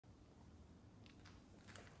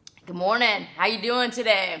Good morning. How you doing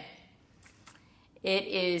today? It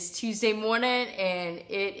is Tuesday morning and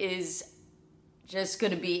it is just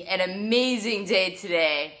going to be an amazing day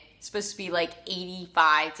today. It's supposed to be like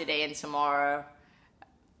 85 today and tomorrow.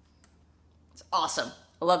 It's awesome.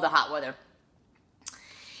 I love the hot weather.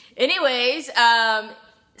 Anyways, so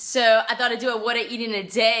I thought I'd do a what I eat in a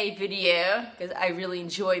day video because I really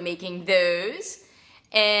enjoy making those.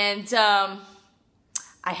 And I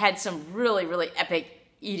had some really epic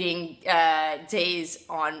eating days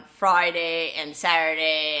on Friday and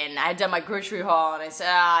Saturday, and I had done my grocery haul, and I said,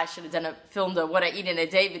 I should have filmed a what I eat in a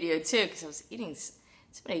day video too, because I was eating so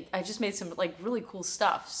many, I just made some like really cool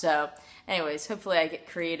stuff. So anyways, hopefully I get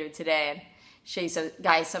creative today and show you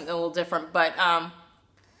guys something a little different. But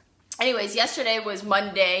anyways, yesterday was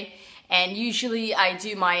Monday, and usually I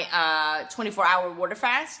do my 24-hour water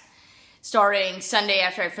fast, starting Sunday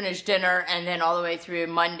after I finish dinner, and then all the way through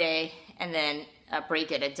Monday, and then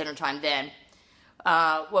break it at dinner time then.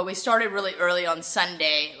 Well, we started really early on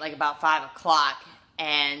Sunday, like about 5 o'clock,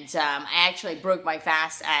 and I actually broke my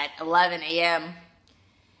fast at 11 a.m.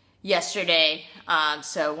 yesterday,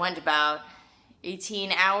 so went about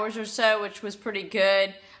 18 hours or so, which was pretty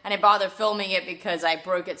good. I didn't bother filming it because I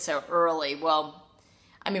broke it so early. Well,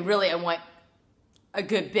 I mean, really, I went a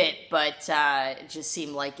good bit, but it just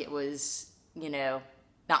seemed like it was, you know,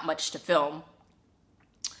 not much to film.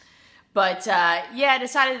 But yeah, I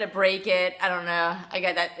decided to break it. I don't know. I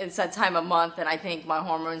got that, it's that time of month, and I think my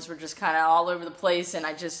hormones were just kind of all over the place, and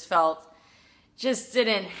I just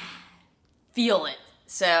didn't feel it.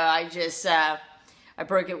 So I just, I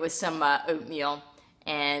broke it with some oatmeal,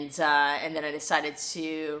 and then I decided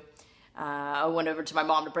to, I went over to my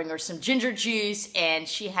mom to bring her some ginger juice, and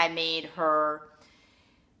she had made her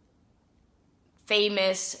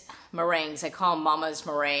famous meringues. I call them Mama's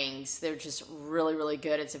meringues. They're just really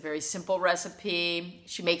good. It's a very simple recipe.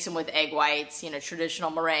 She makes them with egg whites, you know, traditional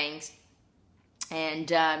meringues. And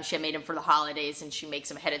she had made them for the holidays, and she makes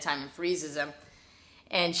them ahead of time and freezes them.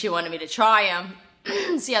 And she wanted me to try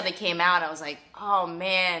them, see how they came out. I was like, oh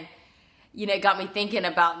man, you know, it got me thinking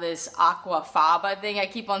about this aquafaba thing I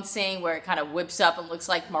keep on seeing, where it kind of whips up and looks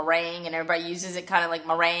like meringue, and everybody uses it kind of like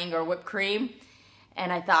meringue or whipped cream.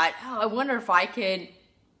 And I thought, oh, I wonder if I could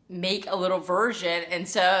make a little version. And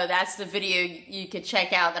so that's the video you could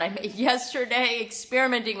check out that I made yesterday,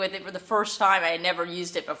 experimenting with it for the first time. I had never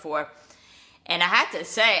used it before. And I have to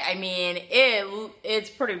say, I mean, it's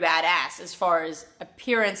pretty badass as far as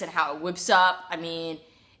appearance and how it whips up. I mean,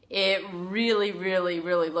 it really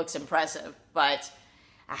looks impressive. But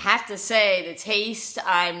I have to say, the taste,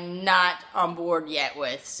 I'm not on board yet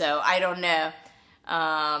with. So I don't know.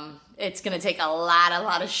 It's going to take a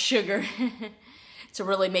lot of sugar to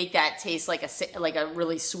really make that taste like a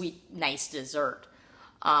really sweet, nice dessert.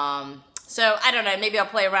 So I don't know, maybe I'll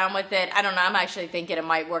play around with it. I don't know, I'm actually thinking it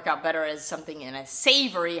might work out better as something in a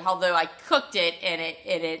savory, although I cooked it and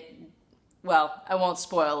it well, I won't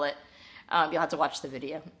spoil it. You'll have to watch the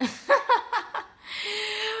video.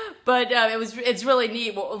 But it's really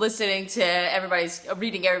neat listening to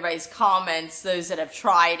reading everybody's comments, those that have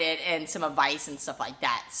tried it, and some advice and stuff like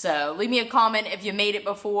that. So leave me a comment if you made it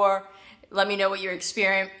before. Let me know what your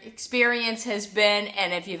experience has been,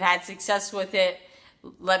 and if you've had success with it,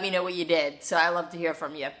 let me know what you did. So I love to hear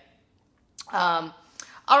from you. All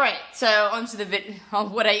right, so on to the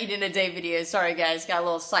what I eat in a day video. Sorry guys, got a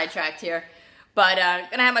little sidetracked here. But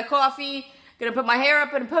gonna have my coffee, gonna put my hair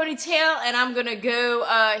up in a ponytail, and I'm gonna go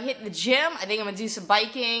hit the gym. I think I'm gonna do some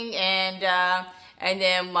biking, and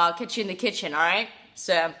then I'll catch you in the kitchen, all right?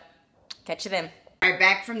 So, catch you then. All right,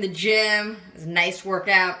 back from the gym. It was a nice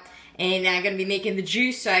workout. And I'm going to be making the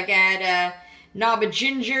juice. So I got a knob of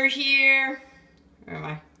ginger here. Where am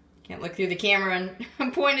I? Can't look through the camera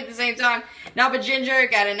and point at the same time. Knob of ginger.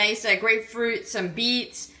 Got a nice grapefruit, some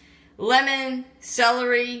beets, lemon,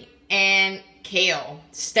 celery, and kale.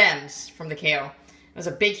 Stems from the kale. It was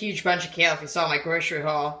a big, huge bunch of kale if you saw my grocery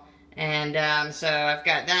haul. And so I've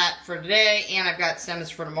got that for today. And I've got stems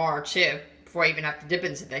for tomorrow too. Before I even have to dip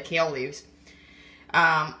into the kale leaves.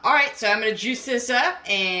 Alright, so I'm going to juice this up,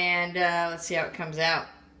 and let's see how it comes out.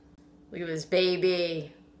 Look at this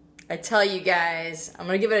baby. I tell you guys, I'm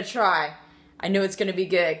going to give it a try. I know it's going to be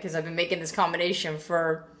good, because I've been making this combination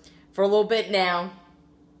for a little bit now.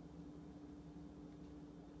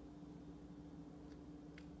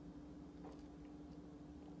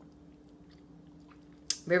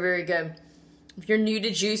 Very good. If you're new to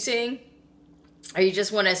juicing, or you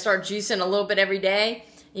just want to start juicing a little bit every day,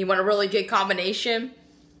 you want a really good combination,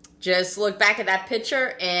 just look back at that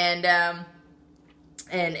picture and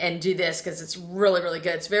do this, because it's really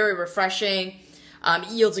good. It's very refreshing. It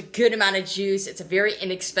yields a good amount of juice. It's a very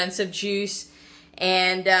inexpensive juice.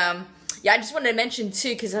 And yeah, I just wanted to mention too,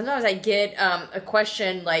 because sometimes I get a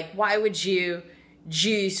question like, why would you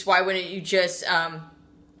juice? Why wouldn't you just,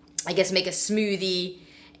 I guess, make a smoothie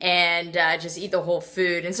and just eat the whole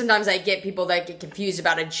food? And sometimes I get people that get confused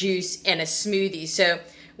about a juice and a smoothie. So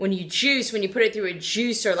when you juice, when you put it through a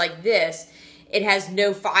juicer like this, it has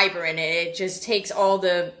no fiber in it. It just takes all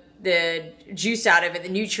the juice out of it, the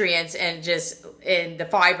nutrients, and the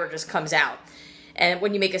fiber just comes out. And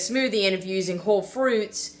when you make a smoothie, and if you're using whole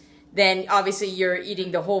fruits, then obviously you're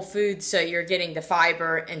eating the whole food, so you're getting the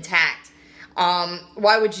fiber intact.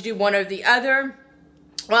 Why would you do one or the other?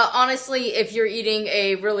 Well, honestly, if you're eating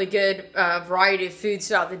a really good variety of foods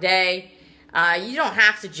throughout the day, you don't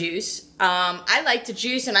have to juice. I like to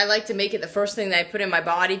juice, and I like to make it the first thing that I put in my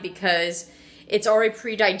body because it's already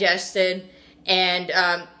pre-digested,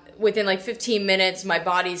 and within like 15 minutes, my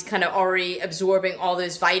body's kind of already absorbing all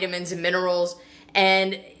those vitamins and minerals.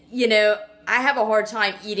 And, you know, I have a hard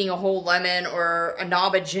time eating a whole lemon or a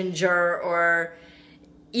knob of ginger or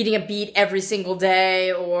eating a beet every single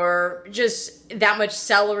day or just that much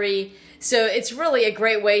celery. So it's really a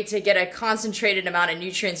great way to get a concentrated amount of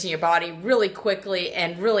nutrients in your body really quickly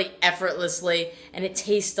and really effortlessly, and it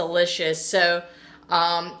tastes delicious. So,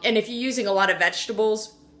 and if you're using a lot of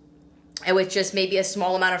vegetables and with just maybe a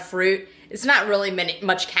small amount of fruit, it's not really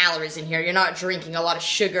much calories in here. You're not drinking a lot of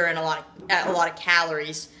sugar and a lot of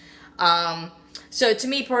calories. So to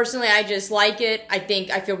me personally, I just like it. I think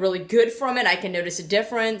I feel really good from it. I can notice a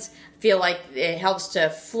difference. I feel like it helps to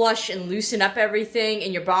flush and loosen up everything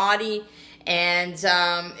in your body. And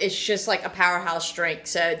it's just like a powerhouse drink.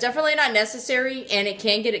 So definitely not necessary, and it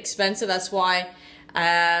can get expensive. That's why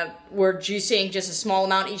we're juicing just a small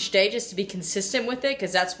amount each day just to be consistent with it,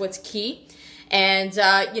 because that's what's key. And,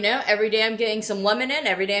 you know, every day I'm getting some lemon in,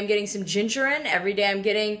 every day I'm getting some ginger in, every day I'm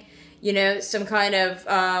getting, you know, some kind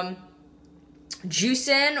of juice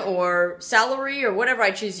in, or celery, or whatever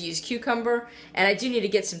I choose to use, cucumber. And I do need to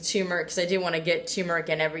get some turmeric, because I do want to get turmeric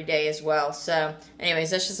in every day as well. So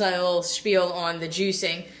anyways, that's just a little spiel on the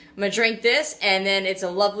juicing. I'm going to drink this, and then it's a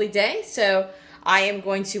lovely day. So I am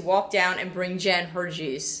going to walk down and bring Jen her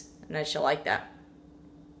juice, and I she'll like that.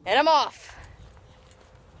 And I'm off.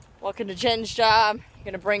 Walking to Jen's job. I'm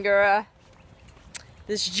gonna bring her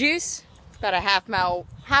this juice. About a half mile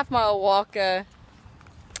walk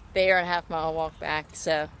there and a half-mile walk back.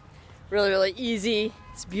 So really easy.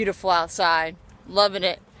 It's beautiful outside. Loving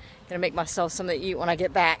it. Gonna make myself something to eat when I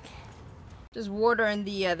get back. Just watering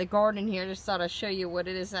the garden here. Just thought I'd show you what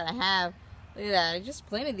it is that I have. Look at that. I just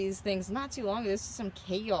planted these things not too long ago. This is some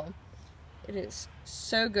kale. It is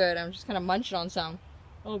so good. I'm just kind of munching on some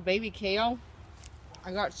little baby kale.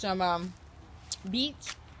 I got some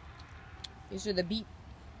beets. These are the beet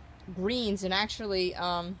greens, and actually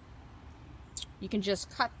you can just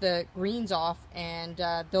cut the greens off, and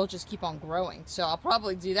they'll just keep on growing. So I'll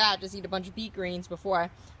probably do that, just eat a bunch of beet greens before I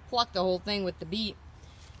pluck the whole thing with the beet.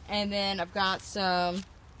 And then I've got some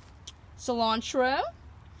cilantro,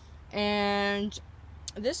 and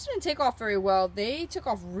this didn't take off very well. They took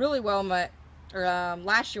off really well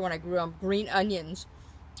last year when I grew them, green onions.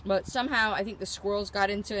 But somehow I think the squirrels got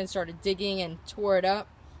into it and started digging and tore it up.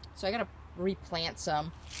 So I gotta replant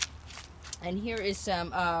some. And here is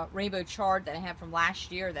some rainbow chard that I have from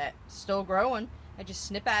last year that's still growing. I just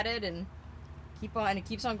snip at it and it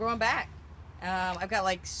keeps on growing back. I've got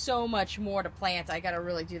like so much more to plant. I gotta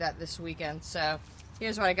really do that this weekend. So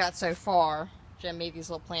here's what I got so far. Jen made these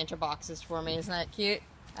little planter boxes for me. Isn't that cute?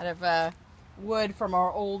 Out of wood from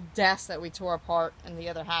our old desk that we tore apart in the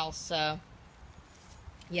other house. So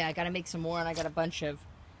yeah, I gotta make some more, and I got a bunch of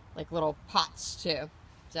like little pots too.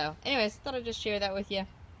 So anyways, thought I'd just share that with you.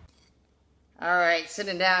 Alright,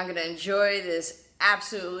 sitting down, I'm gonna enjoy this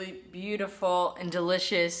absolutely beautiful and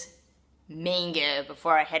delicious mango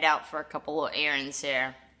before I head out for a couple of errands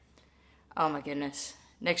here. Oh my goodness.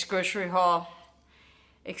 Next grocery haul.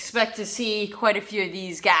 Expect to see quite a few of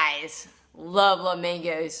these guys. Love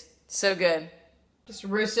mangoes. So good. Just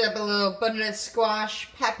roasted up a little butternut squash,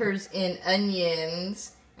 peppers, and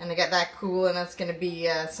onions. And I got that cool, and that's going to be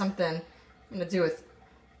something I'm going to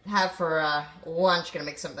have for lunch. Going to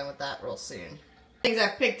make something with that real soon. Things I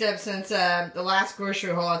picked up since the last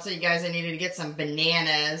grocery haul. I'll tell you guys I needed to get some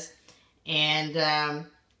bananas. And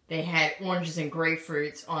they had oranges and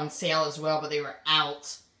grapefruits on sale as well, but they were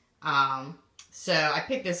out. So I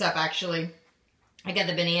picked this up actually. I got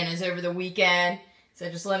the bananas over the weekend. So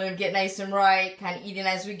just let them get nice and ripe, kind of eating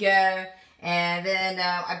as we go. And then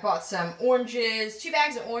I bought some oranges, 2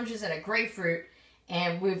 bags of oranges and a grapefruit.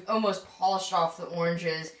 And we've almost polished off the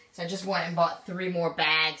oranges. So I just went and bought 3 more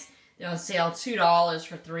bags. They're on sale $2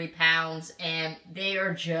 for 3 pounds, and they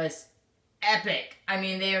are just epic. I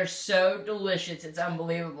mean, they are so delicious. It's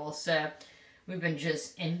unbelievable. So we've been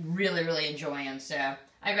just really, really enjoying them. So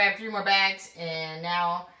I grabbed 3 more bags, and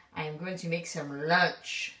now I am going to make some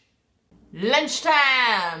lunch.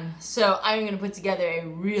 Lunchtime! So I'm going to put together a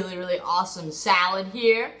really, really awesome salad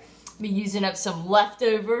here. I'll be using up some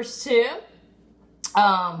leftovers too.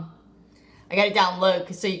 I got it down low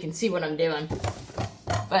so you can see what I'm doing.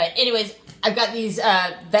 But anyways, I've got these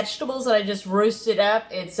vegetables that I just roasted up.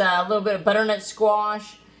 It's a little bit of butternut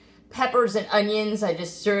squash, peppers and onions. I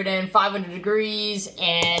just stirred in 500 degrees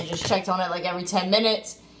and just checked on it like every 10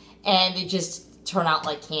 minutes. And they just turn out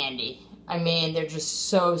like candy. I mean, they're just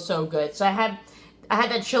so, so good. So I had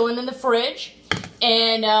that chilling in the fridge.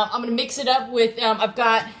 And I'm going to mix it up with, I've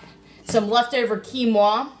got some leftover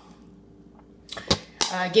quinoa.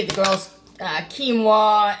 I gave the girls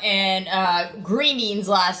quinoa and green beans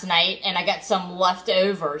last night, and I got some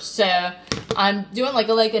leftovers. So I'm doing like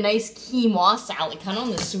a nice quinoa salad, kind of on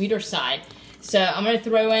the sweeter side. So I'm gonna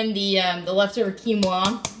throw in the leftover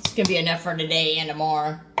quinoa. It's gonna be enough for today and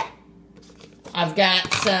tomorrow. I've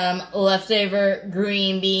got some leftover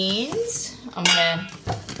green beans. I'm gonna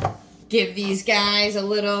give these guys a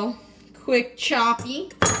little quick choppy.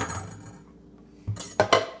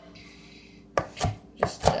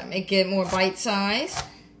 Just to make it more bite-sized.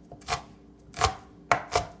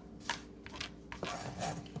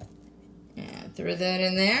 And throw that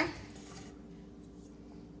in there.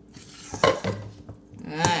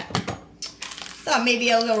 Alright. Thought maybe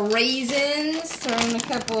a little raisins. Throw in a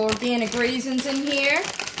couple organic raisins in here.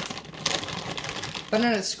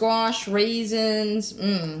 Butternut squash, raisins.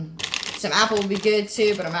 Some apple would be good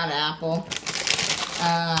too, but I'm out of apple.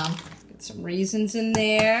 Get some raisins in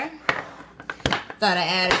there. Thought I'd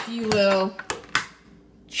add a few little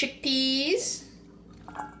chickpeas.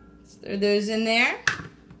 Let's throw those in there.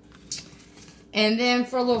 And then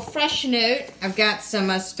for a little fresh note, I've got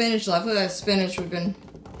some spinach left. Look at that spinach. We've been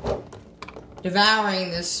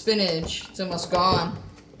devouring this spinach. It's almost gone.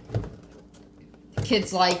 The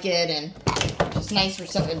kids like it, and it's just nice for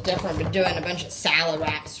something different. Been doing a bunch of salad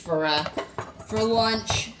wraps for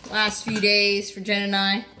lunch last few days for Jen and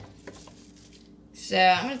I. So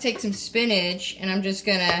I'm going to take some spinach, and I'm just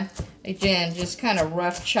going to, again, just kind of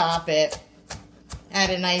rough chop it.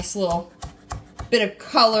 Add a nice little bit of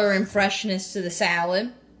color and freshness to the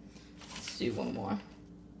salad. Let's do one more.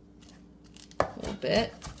 A little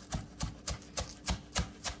bit.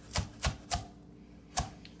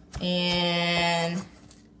 And I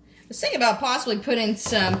was thinking about possibly putting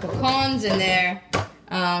some pecans in there,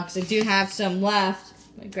 because I do have some left.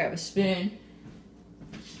 Let me grab a spoon.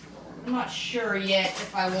 I'm not sure yet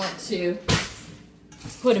if I want to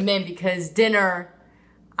put them in, because dinner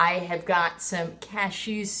I have got some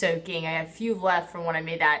cashews soaking. I have a few left from when I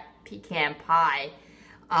made that pecan pie.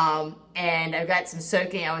 And I've got some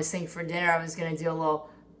soaking. I was thinking for dinner I was going to do a little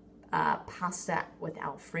pasta with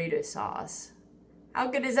Alfredo sauce. How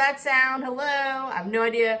good does that sound? Hello? I have no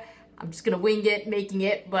idea. I'm just going to wing it, making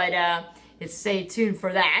it, but stay tuned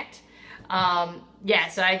for that. Yeah,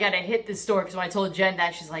 so I gotta hit the store, because when I told Jen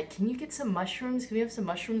that, she's like, can you get some mushrooms? Can we have some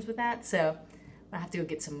mushrooms with that? So I have to go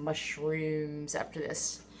get some mushrooms after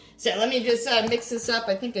this. So let me just mix this up.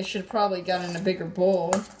 I think I should have probably got in a bigger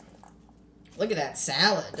bowl. Look at that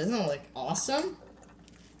salad. Doesn't it look awesome?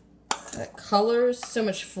 That colors, so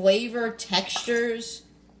much flavor, textures.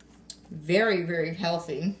 Very, very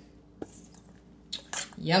healthy.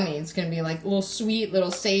 Yummy. It's gonna be like a little sweet,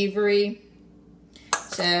 little savory.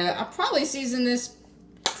 So I'll probably season this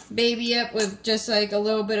baby up with just like a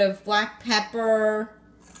little bit of black pepper.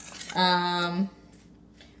 Might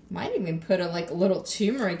even put a little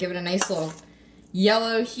turmeric, give it a nice little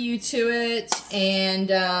yellow hue to it.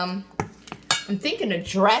 And I'm thinking to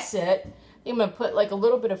dress it, I think I'm gonna put like a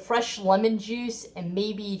little bit of fresh lemon juice and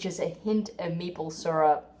maybe just a hint of maple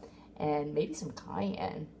syrup and maybe some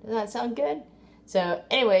cayenne. Doesn't that sound good? So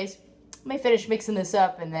anyways, I may finish mixing this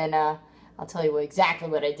up, and then I'll tell you exactly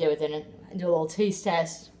what I did with it and do a little taste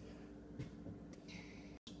test.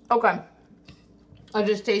 Okay. I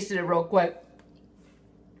just tasted it real quick.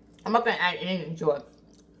 I'm not going to add anything to it.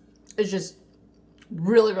 It's just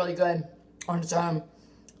really, really good on its own.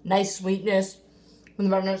 Nice sweetness from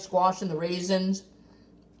the butternut squash and the raisins.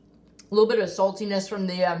 A little bit of saltiness from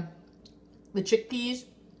the chickpeas.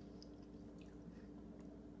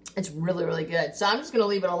 It's really, really good. So I'm just going to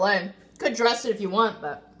leave it alone. Could dress it if you want,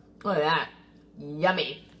 but look at that.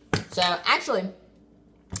 Yummy. So actually,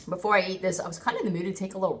 before I eat this, I was kind of in the mood to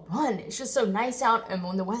take a little run. It's just so nice out, and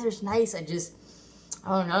when the weather's nice, I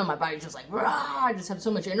don't know, my body's just like, rah, I just have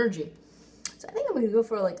so much energy. So I think I'm gonna go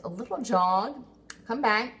for like a little jog, come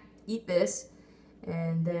back, eat this,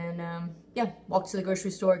 and then, yeah, walk to the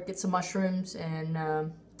grocery store, get some mushrooms, and I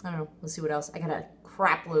don't know, let's see what else. I got a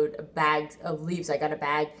crap load of bags of leaves. I got a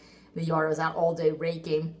bag in the yard. I was out all day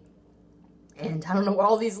raking, and I don't know where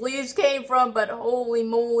all these leaves came from, but holy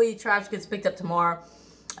moly, trash gets picked up tomorrow.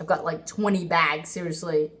 I've got like 20 bags,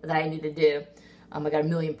 seriously, that I need to do. I got a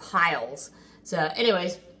million piles. So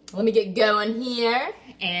anyways, let me get going here,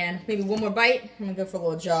 and maybe one more bite. I'm gonna go for a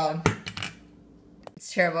little jog.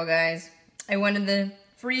 It's terrible, guys. I went in the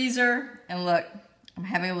freezer, and look, I'm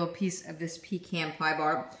having a little piece of this pecan pie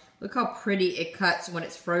bar. Look how pretty it cuts when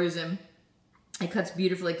it's frozen. It cuts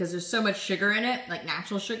beautifully because there's so much sugar in it, like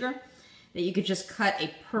natural sugar, that you could just cut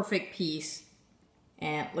a perfect piece.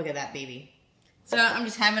 And look at that, baby. So I'm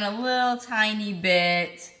just having a little tiny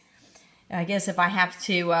bit. I guess if I have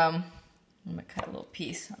to, I'm gonna cut a little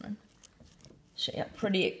piece. I'm gonna show you how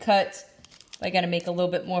pretty it cuts. If I gotta make a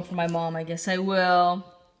little bit more for my mom, I guess I will.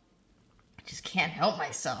 I just can't help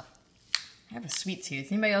myself. I have a sweet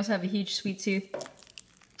tooth. Anybody else have a huge sweet tooth?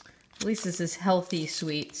 At least this is healthy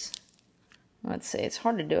sweets. Let's see, it's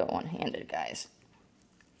hard to do it one-handed, guys.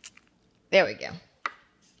 There we go.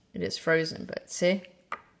 It is frozen, but see?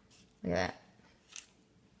 Look at that.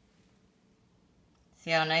 See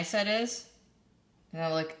how nice that is? Doesn't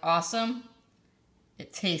that look awesome?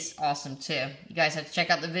 It tastes awesome too. You guys have to check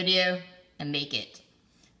out the video and make it.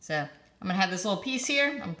 So I'm gonna have this little piece here.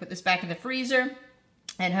 I'm gonna put this back in the freezer,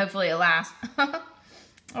 and hopefully it lasts.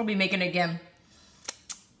 I'll be making it again.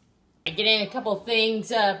 Getting a couple things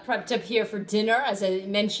prepped up here for dinner. As I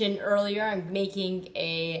mentioned earlier, I'm making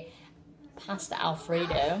a pasta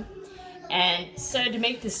Alfredo. And so to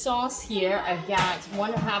make the sauce here, I've got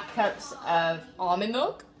 1.5 cups of almond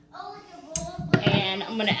milk. And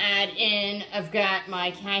I'm gonna add in, I've got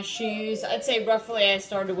my cashews. I'd say roughly I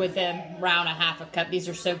started with around 1/2 cup. These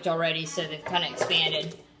are soaked already, so they've kind of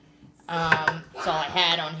expanded. That's all I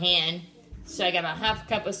had on hand. So I got about 1/2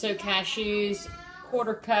 cup of soaked cashews,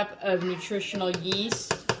 1/4 cup of nutritional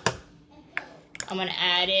yeast. I'm gonna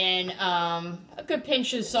add in a good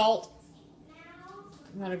pinch of salt.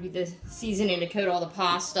 That'll be the seasoning to coat all the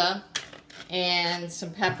pasta, and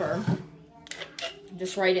some pepper.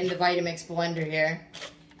 Just right in the Vitamix blender here.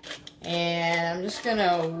 And I'm just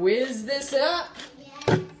gonna whiz this up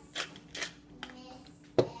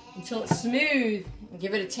until it's smooth, and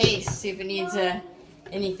give it a taste, see if it needs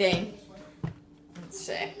anything. Let's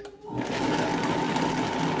see.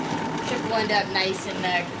 Should blend up nice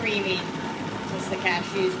and creamy since the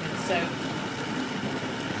cashews been soaked.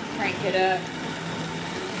 Crank it up.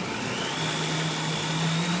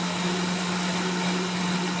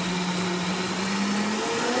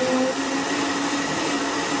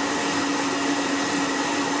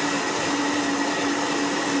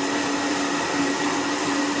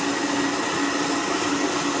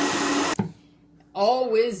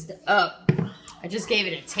 All whizzed up. I just gave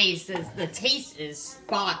it a taste. The taste is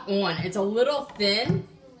spot on. It's a little thin.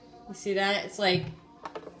 You see that? It's like,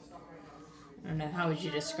 I don't know, how would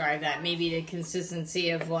you describe that? Maybe the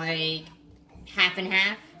consistency of like half and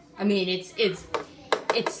half. I mean, it's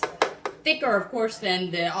thicker, of course,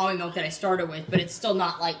 than the almond milk that I started with, but it's still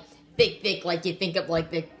not like thick like you think of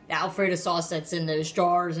like the Alfredo sauce that's in those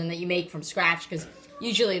jars and that you make from scratch, because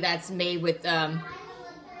usually that's made with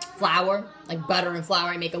flour, like butter and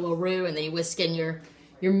flour. You make a little roux and then you whisk in your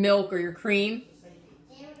milk or your cream.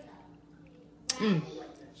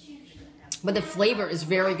 But the flavor is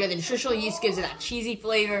very good. The nutritional yeast gives it that cheesy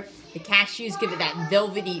flavor. The cashews give it that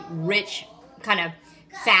velvety, rich, kind of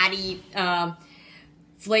fatty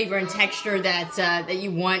flavor and texture that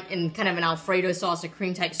you want in kind of an Alfredo sauce, a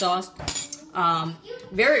cream type sauce.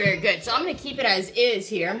 Very, very good. So I'm going to keep it as is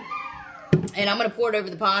here. And I'm going to pour it over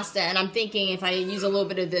the pasta, and I'm thinking if I use a little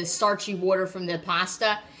bit of the starchy water from the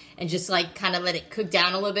pasta and just like kind of let it cook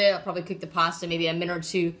down a little bit, I'll probably cook the pasta maybe a minute or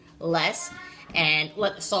two less and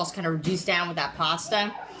let the sauce kind of reduce down with that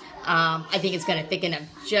pasta. I think it's going to thicken up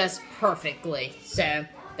just perfectly. So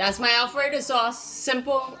that's my Alfredo sauce.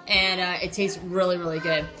 Simple, and it tastes really, really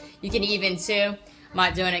good. You can even too, I'm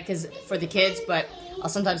not doing it because for the kids, but I'll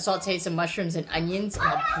sometimes saute some mushrooms and onions and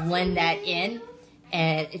I'll blend that in,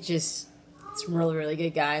 and it's really, really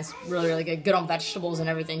good, guys. Really, really good. Good on vegetables and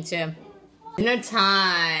everything, too. Dinner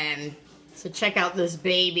time. So check out this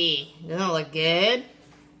baby. Doesn't it look good?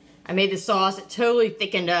 I made the sauce. It totally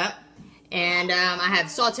thickened up. And I have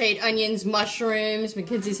sauteed onions, mushrooms.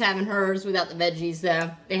 Mackenzie's having hers without the veggies,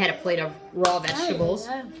 though. They had a plate of raw vegetables.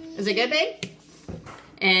 Is it good, babe?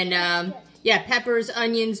 And, yeah, peppers,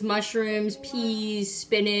 onions, mushrooms, peas,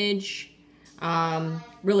 spinach.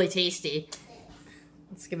 Really tasty.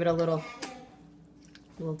 Let's give it a little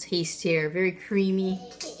little taste here. Very creamy.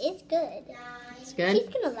 It's good. It's good? She's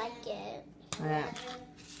gonna like it. Yeah.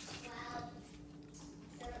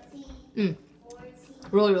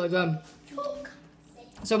 Really, really good.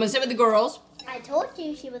 So I'm gonna sit with the girls. I told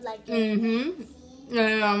you she would like it.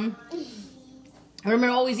 Remember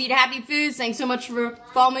to always eat happy foods. Thanks so much for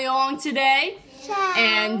following me along today. Ciao.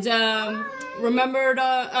 And remember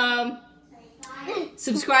to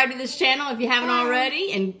subscribe to this channel if you haven't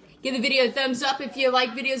already, and give the video a thumbs up if you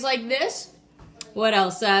like videos like this. What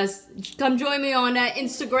else? Come join me on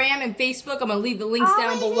Instagram and Facebook. I'm gonna leave the links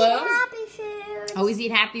down below. Eat happy foods. Always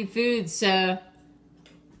eat happy foods. So,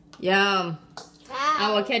 yum. Ciao.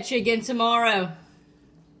 I will catch you again tomorrow.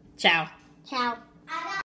 Ciao. Ciao.